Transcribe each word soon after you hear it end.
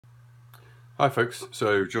Hi folks,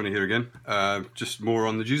 so Johnny here again. Just more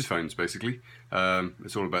on the Jewsaphones basically.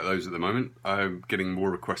 It's all about those at the moment. I'm getting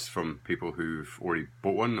more requests from people who've already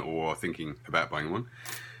bought one or are thinking about buying one.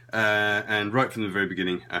 And right from the very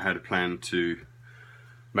beginning I had a plan to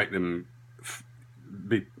make them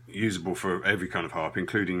be usable for every kind of harp,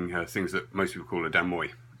 including things that most people call a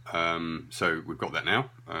damoy. So we've got that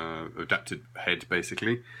now, adapted head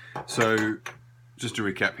basically. So just to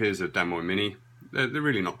recap, here's a damoy mini. They're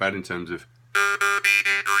really not bad in terms of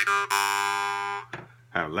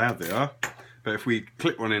how loud they are, but if we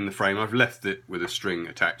clip one in the frame, I've left it with a string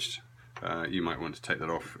attached. You might want to take that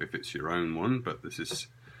off if it's your own one, but this is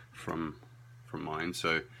from mine,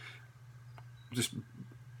 so just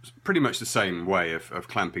pretty much the same way of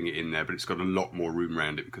clamping it in there, but it's got a lot more room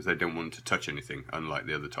around it because they don't want to touch anything, unlike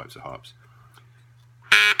the other types of harps.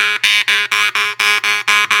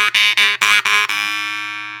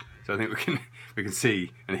 So I think we can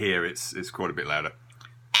see and hear it's quite a bit louder.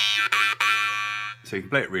 So you can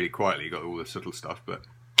play it really quietly, you've got all the subtle stuff, but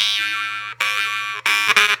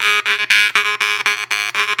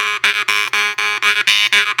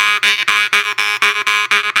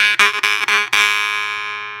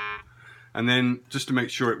and then just to make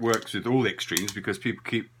sure it works with all the extremes, because people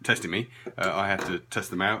keep testing me, I have to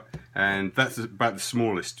test them out, and that's about the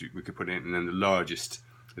smallest we could put in, and then the largest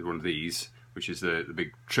is one of these, which is the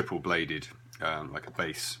big triple bladed, like a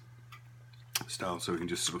bass style, so we can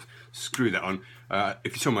just sort of screw that on.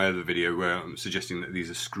 If you saw my other video where I'm suggesting that these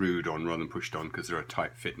are screwed on rather than pushed on because they're a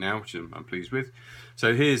tight fit now, which I'm pleased with.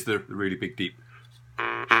 So here's the really big deep.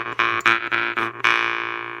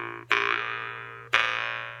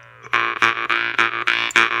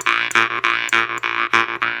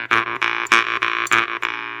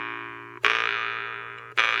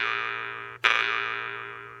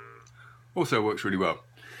 Also works really well.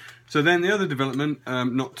 So then the other development,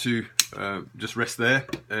 not to just rest there,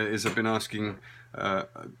 is I've been asking,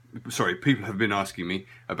 people have been asking me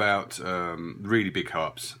about really big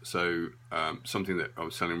harps. So something that I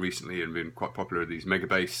was selling recently and been quite popular are these mega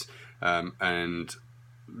bass, and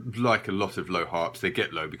like a lot of low harps, they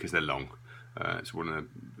get low because they're long. It's one of the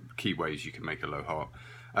key ways you can make a low harp.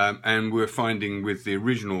 And we're finding with the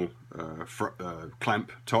original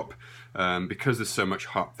clamp top, because there's so much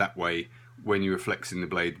harp that way, when you were flexing the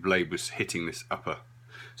blade was hitting this upper.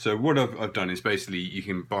 So what I've done is basically you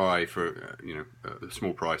can buy for a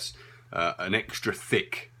small price an extra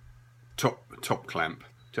thick top clamp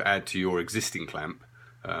to add to your existing clamp.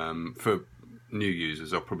 For new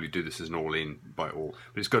users, I'll probably do this as an all-in by all,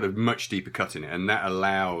 but it's got a much deeper cut in it, and that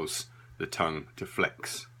allows the tongue to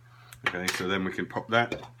flex. Okay, so then we can pop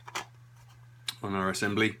that on our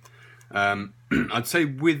assembly. I'd say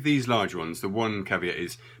with these large ones, the one caveat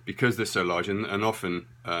is because they're so large, and often,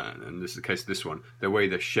 and this is the case of this one, the way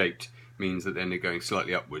they're shaped means that then they're going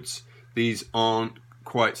slightly upwards. These aren't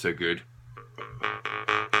quite so good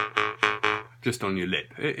just on your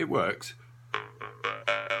lip. It works,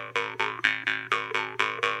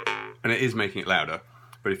 and it is making it louder,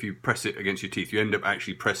 but if you press it against your teeth, you end up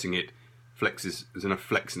actually pressing it, flexes, there's enough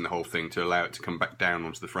flex in the whole thing to allow it to come back down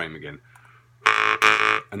onto the frame again.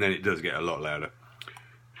 And then it does get a lot louder.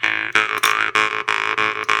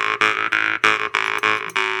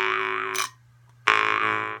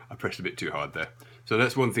 I pressed a bit too hard there. So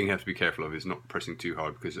that's one thing you have to be careful of, is not pressing too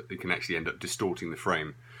hard, because it can actually end up distorting the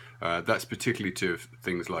frame. That's particularly to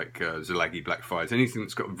things like Zalagi Black Fires, anything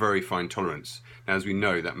that's got very fine tolerance. Now, as we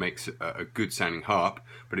know, that makes a good sounding harp,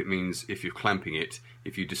 but it means if you're clamping it,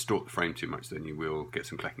 if you distort the frame too much, then you will get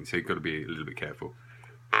some clacking. So you've got to be a little bit careful.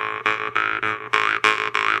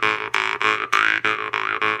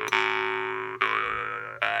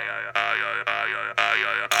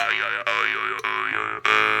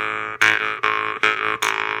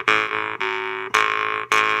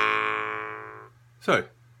 So,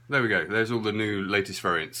 there we go. There's all the new latest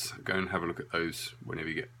variants. Go and have a look at those whenever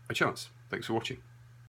you get a chance. Thanks for watching.